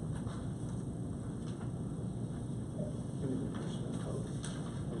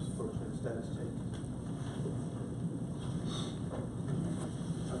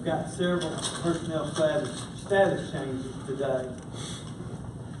 I've got several personnel status changes today.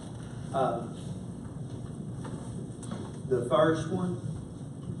 The first one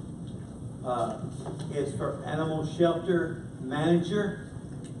is for animal shelter manager.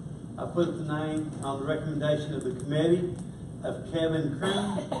 I put the name on the recommendation of the committee of Kevin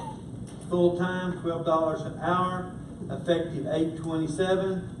Crean, full-time, $12 an hour, effective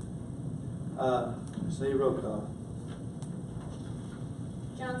 8/27. Say roll call.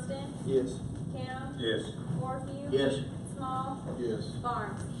 Johnston, Yes. Kemp, Yes. Morphew, Yes. Small, Yes.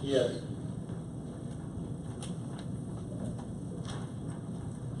 Barnes. Yes.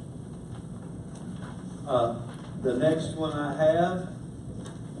 The next one I have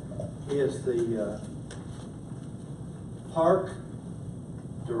is the park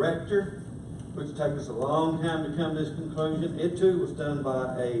director, which took us a long time to come to this conclusion. It too was done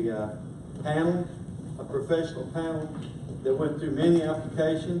by a panel, a professional panel that went through many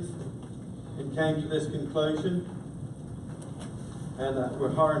applications and came to this conclusion. And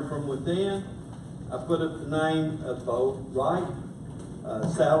we're hiring from within. I put up the name of Bo Wright,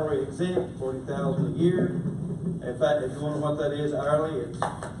 salary exempt, $40,000 a year. In fact, if you wonder what that is hourly, it's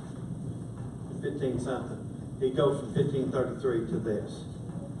 15 something. He goes from 1533 to this.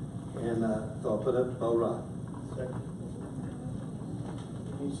 And so I put up Bo Wright. Second.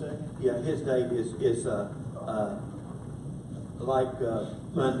 Any second? Yeah, his date is like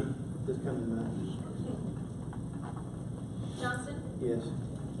Monday, this coming Monday. Johnston? Yes.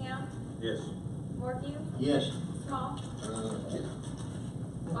 Count? Yes. Morphew? Yes. Small? Yes.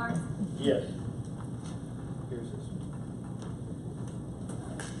 Barnes? Yes. Here's this.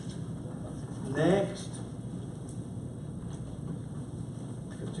 Next,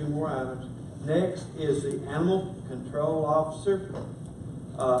 there's two more items. Next is the animal control officer.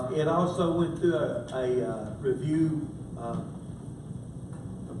 It also went through a review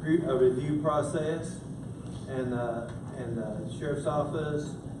process, and the sheriff's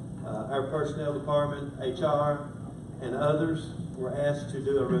office, our personnel department, HR, and others were asked to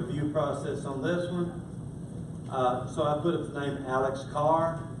do a review process on this one. So I put up the name Alex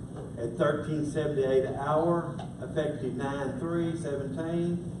Carr at $13.78 an hour, effective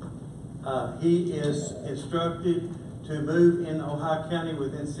 9/3/17. He is instructed to move in Ohio County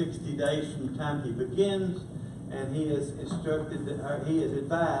within 60 days from the time he begins, and he is instructed that he is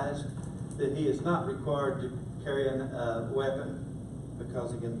advised that he is not required to carry a weapon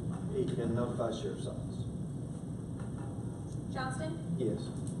because he can notify the sheriff's office. Johnston? Yes.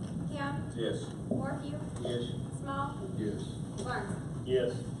 Count? Yes. Morphew? Yes. Small? Yes. Barnes?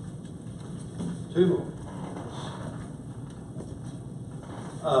 Yes. Two more.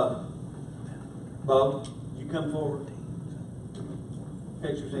 Bo, you come forward. In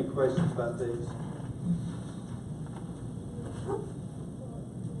case there's any questions about these.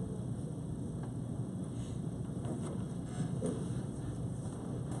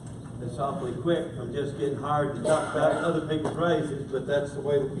 It's awfully quick. I'm just getting hired to talk about other people's raises, but that's the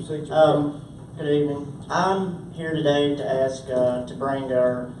way the procedure works. Good evening. I'm here today to ask to bring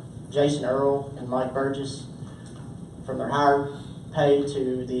our Jason Earl and Mike Burgess from their higher pay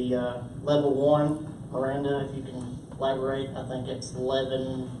to the level 1. Miranda, if you can elaborate, I think it's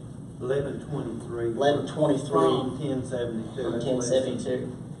 1123. 1123 From 1072. from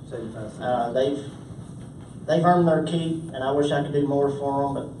 1072. 75 They've earned their keep, and I wish I could do more for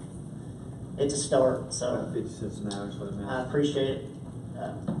them, but it's a start. So About 50 cents an hour is what it means. I appreciate it.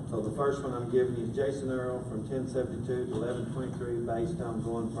 So the first one I'm giving you is Jason Earl from 1072 to 1123, based on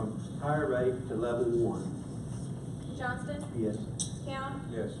going from higher rate to level 1. Johnston? Yes. Count?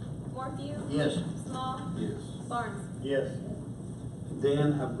 Yes. Morphew? Yes. Small? Yes. Barnes? Yes.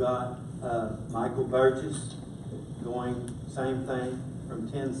 Then I've got Michael Burgess going same thing from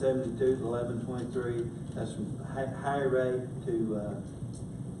 1072 to 1123. That's from higher rate to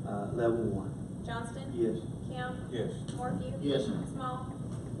level 1. Johnston? Yes. Count? Yes. Morphew? Yes. Small?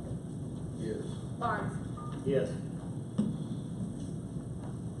 Yes. Barnes? Yes.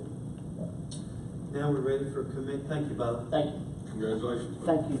 Now we're ready for commit. Thank you, Bob. Thank you. Congratulations.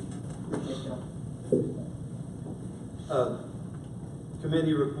 Thank you. Appreciate y'all.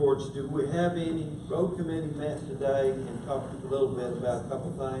 Committee reports. Do we have any? Road committee met today and talked a little bit about a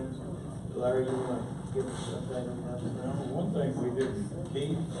couple things. Larry, you want to give us an update on that? One thing we didn't,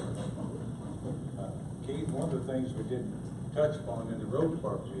 Keith, one of the things we didn't touch upon in the road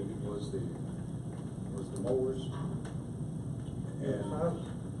department meeting was the mowers. And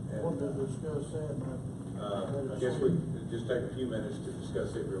wanted to discuss that. I guess we could just take a few minutes to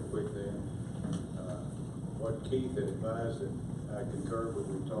discuss it real quick then. What Keith had advised, and I concur with,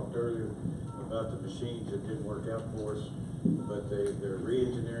 we talked earlier about the machines that didn't work out for us, but they're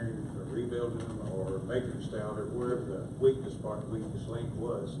re-engineering or rebuilding them or making them stouter wherever the weakness link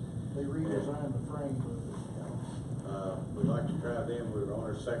was. They redesigned the frame. We'd like to try them. We're on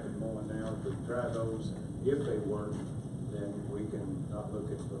our second mowing now. If we try those, if they work, then we can not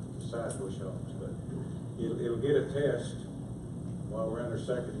look at the side bush hogs. But it'll get a test while we're on our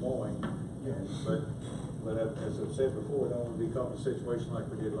second mowing. But as I've said before, we don't want to be caught in a situation like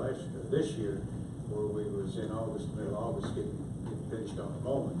we did this year, where we was in August, middle of August, getting finished on the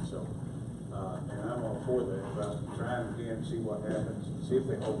mowing. So, and I'm all for that. About trying again, see what happens, see if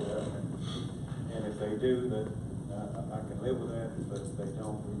they hold up, and if they do, then I I can live with that, but if they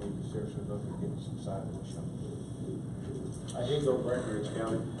don't, we need to seriously look at getting some sidewalks. I did go to Breckenridge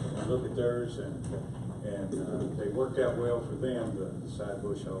County and look at theirs, and they worked out well for them, the side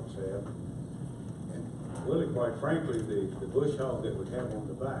bush hogs have. And really, quite frankly, the bush hog that we have on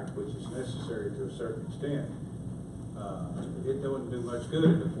the back, which is necessary to a certain extent, it doesn't do much good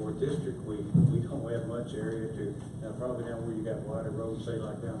in the 4th District. We don't have much area to, now probably down where you got wider roads, say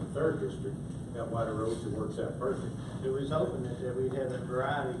like down the 3rd District, got wider roads, it works out perfect. It was hoping that we'd have a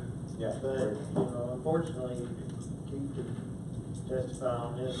variety. Yeah. But, unfortunately, Keith could testify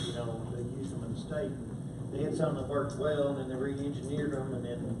on this, they used them in the state. They had some that worked well, and then they re-engineered them, and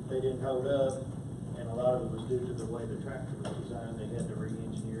then they didn't hold up. And a lot of it was due to the way the tractor was designed. They had to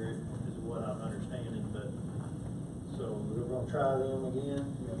re-engineer it, is what I'm understanding, but, so we're gonna try them again.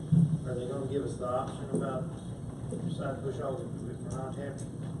 Are they gonna give us the option about side bush hog if we're not happy?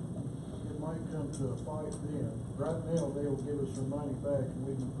 It might come to a fight then. Right now, they'll give us some money back and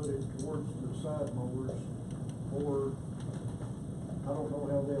we can put it towards the side mowers. Or, I don't know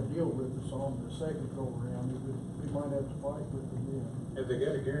how they'll deal with us on the second go around. We might have to fight with them then. Have they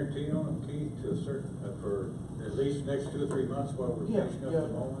got a guarantee on them, Keith, to a certain, for at least the next 2 or 3 months while we're finishing up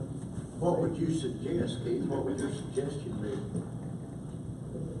the mowing? What would you suggest, Keith? What would your suggestion be?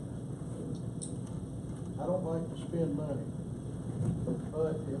 I don't like to spend money,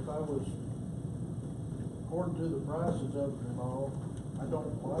 but if I was, according to the prices of it and all, I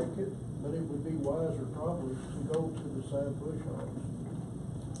don't like it, but it would be wiser probably to go to the side bush hogs.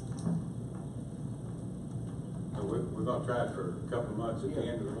 We're gonna try it for a couple of months at the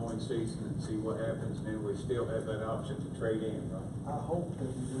end of the mowing season and see what happens, and then we still have that option to trade in, right? I hope that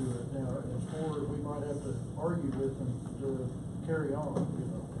we do it now, as far as we might have to argue with them to carry on,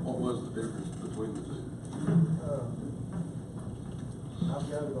 What was the difference between the two? I've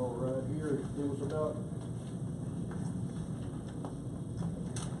got it all right here. It was about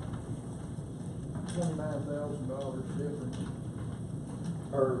 $29,000 difference.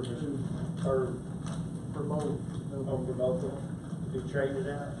 For both. Oh, for both of them? To trade it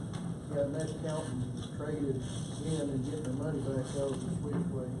out? Yeah, and that's counting traded in and getting the money back out of the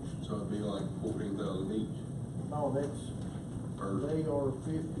switchblades. So it'd be like 14,000 each? No, they are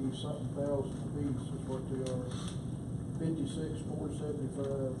 50-something thousand apiece is what they are.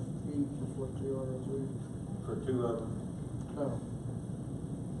 56,475 each is what they are, I believe. For 2 of them? No.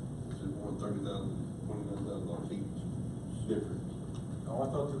 Is it $29,000 each? Difference. Oh, I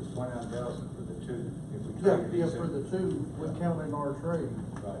thought it was 29,000 for the 2. If we Yeah, traded these for in. the two, we count in our trade.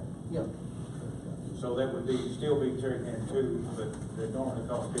 Right. Yeah. So that would still be trading in 2, but they normally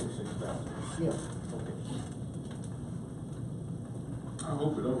cost 56,000. Yeah. Okay. I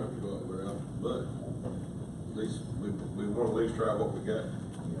hope we don't have to go that way out, but at least we want to at least try what we got.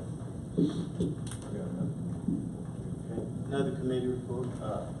 Another committee report?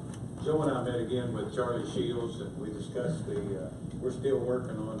 Joe and I met again with Charlie Shields, and we discussed we're still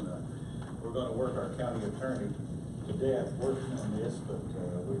working on, we're gonna work our county attorney to death working on this, but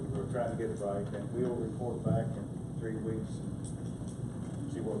we're trying to get it right, and we'll report back in 3 weeks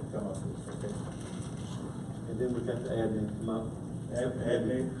and see what we come up with, okay? And then we got the admin come up.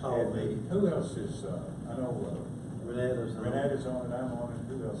 Admin. Who else is, I know, Renetta's on. Renetta's on it, I'm on it,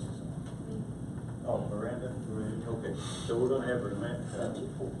 who else is on it? Oh, Miranda? Okay, so we're gonna have Miranda,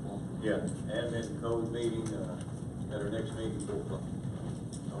 yeah, admin and code meeting, at our next meeting, 4 o'clock.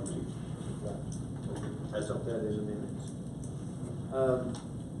 On Tuesday. That's all. That is a minutes.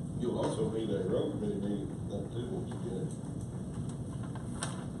 You'll also need a road committee meeting, that too, once you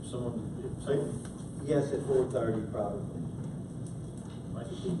Yes, at 4:30 probably. Might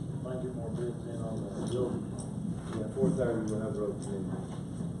get more bids in on the building. Yeah, 4:30 we'll have road committee.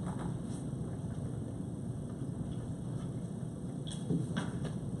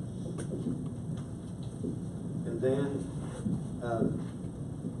 And then,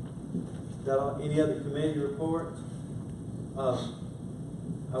 any other committee reports?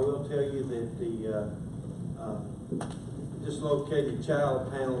 I will tell you that the dislocated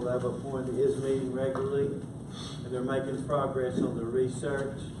child panel that I've appointed is meeting regularly, and they're making progress on the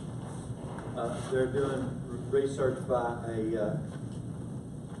research. They're doing research by a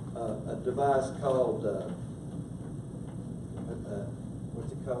device called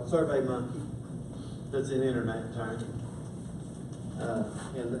what's it called? Survey Monkey. That's an internet term.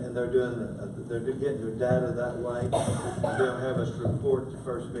 And they're doing they're getting their data that way. And they'll have us report the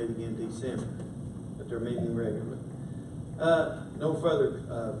first meeting in December, but they're meeting regularly. No further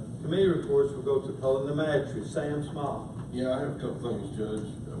committee reports. We'll go to polling the magistrates. Sam Small. Yeah, I have a couple things, Judge.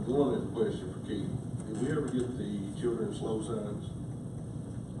 One is a question for Keith. Did we ever get the children's slow signs?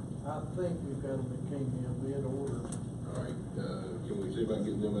 I I think we've got them at King Hill, we had ordered. All right, can we see about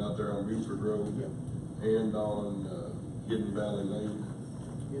getting them out there on Buford Road? Yep. And on, Hidden Valley Lane?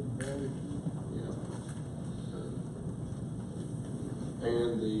 Getting better. Yeah.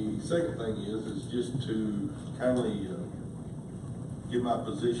 And the second thing is just to kindly, give my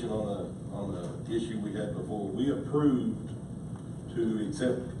position on a issue we had before. We approved to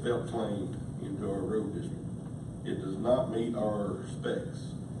accept Phelps Lane into our road district. It does not meet our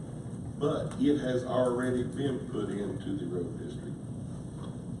specs, but it has already been put into the road district.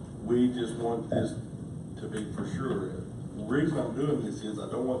 We just want this to be for sure. The reason I'm doing this is I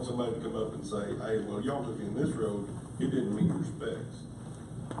don't want somebody to come up and say, hey, well, y'all took in this road, it didn't meet your specs.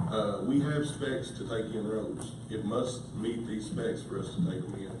 We have specs to take in roads. It must meet these specs for us to take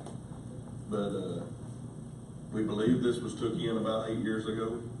them in. But, we believe this was took in about 8 years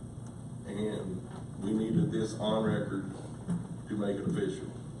ago, and we needed this on record to make it official.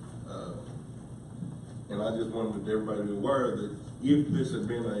 And I just wanted everybody to be aware that if this had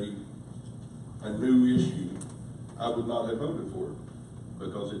been a new issue, I would not have voted for it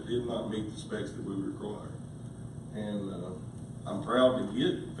because it did not meet the specs that we require. And I'm proud to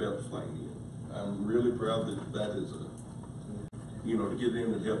get Phelps Lane in. I'm really proud that that is to get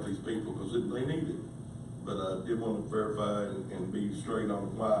in and help these people because they need it. But I did want to verify and be straight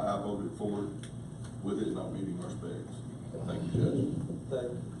on why I voted for it with it not meeting our specs. Thank you, Judge.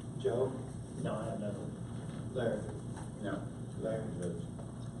 Thank you. Joe? No, I have nothing. Larry? No. Larry? Judge?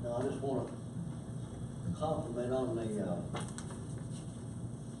 No, I just want to compliment on the,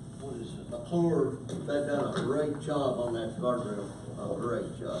 what is it, McClure, they've done a great job on that guardrail, a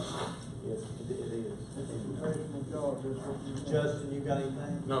great job. Yes, it is. It's a professional job, that's what you want. Justin, you got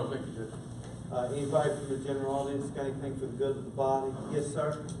anything? No, thank you, Judge. Anybody from the general audience got anything for the good of the body? Yes,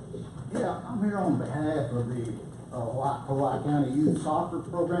 sir? Yeah, I'm here on behalf of the Ohio County Youth Soccer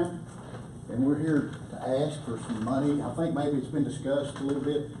Program, and we're here to ask for some money. I think maybe it's been discussed a little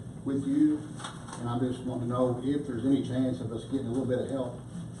bit with you, and I just want to know if there's any chance of us getting a little bit of help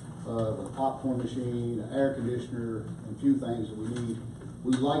with a popcorn machine, an air conditioner, and a few things that we need.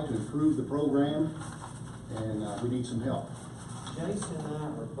 We'd like to improve the program, and we need some help. Jason and I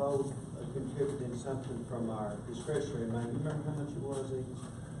are both contributing something from our discretionary money. You remember how much it was each?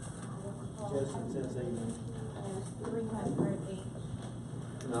 Justin says evening. It was 300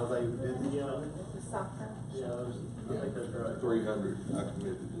 each. No, they didn't. The soccer. Yeah, I think that's right. 300, I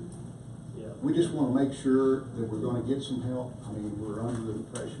committed Yeah. We just want to make sure that we're going to get some help. I mean, we're under the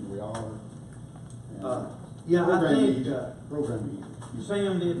impression we are. And Yeah, I program think, needs it. Program needs it.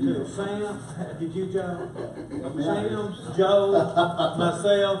 Sam did too. Sam, did you, Joe? me out. Sam, Joe,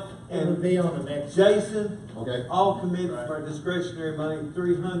 myself, It would be on the next. Jason, Okay. all committed for discretionary money,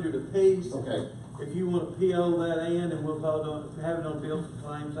 300 apiece. Okay. If you want to PO that in, and we'll vote on, have it on bills and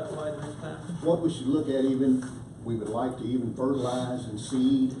claims that way next time. What we should look at even, we would like to even fertilize and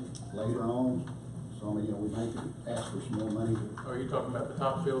seed later on. So, I mean, we may ask for some more money. Are you talking about the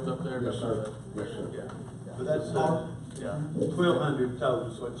top fields up there? Yes, sir. Yes, sir. Yeah. But that's Yeah. 1,200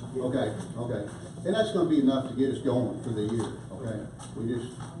 total is what you get. Okay. And that's gonna be enough to get us going for the year, okay? We need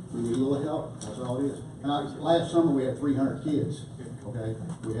a little help, that's all it is. And last summer, we had 300 kids, okay?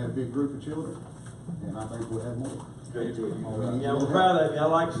 We had a big group of children, and I think we'll have more. Yeah, I'm proud of you. I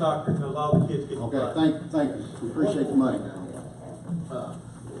like soccer because all the kids get to play. Okay, thank you. We appreciate the money.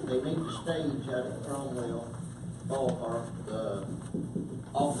 They need the stage out at Cromwell Ballpark,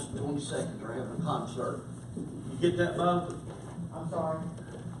 August 22nd, they're having a concert. You get that, Bob? I'm sorry.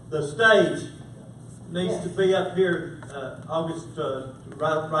 The stage needs to be up here, August,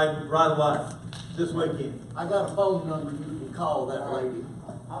 right away, this weekend. I got a phone number, you can call that lady.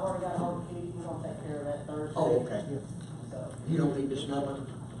 I've already got all the keys, we're gonna take care of that Thursday. Oh, okay. So. You don't need this number?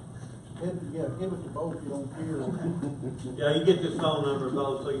 Yeah, give it to both, you don't care. Yeah, you get this phone number,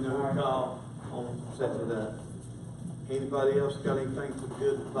 Bo, so you know who to call on Saturday. Anybody else got anything for the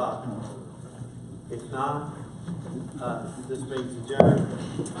good of the body? If not, this meeting's adjourned.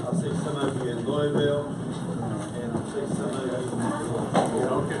 I'll see some of you in Louisville.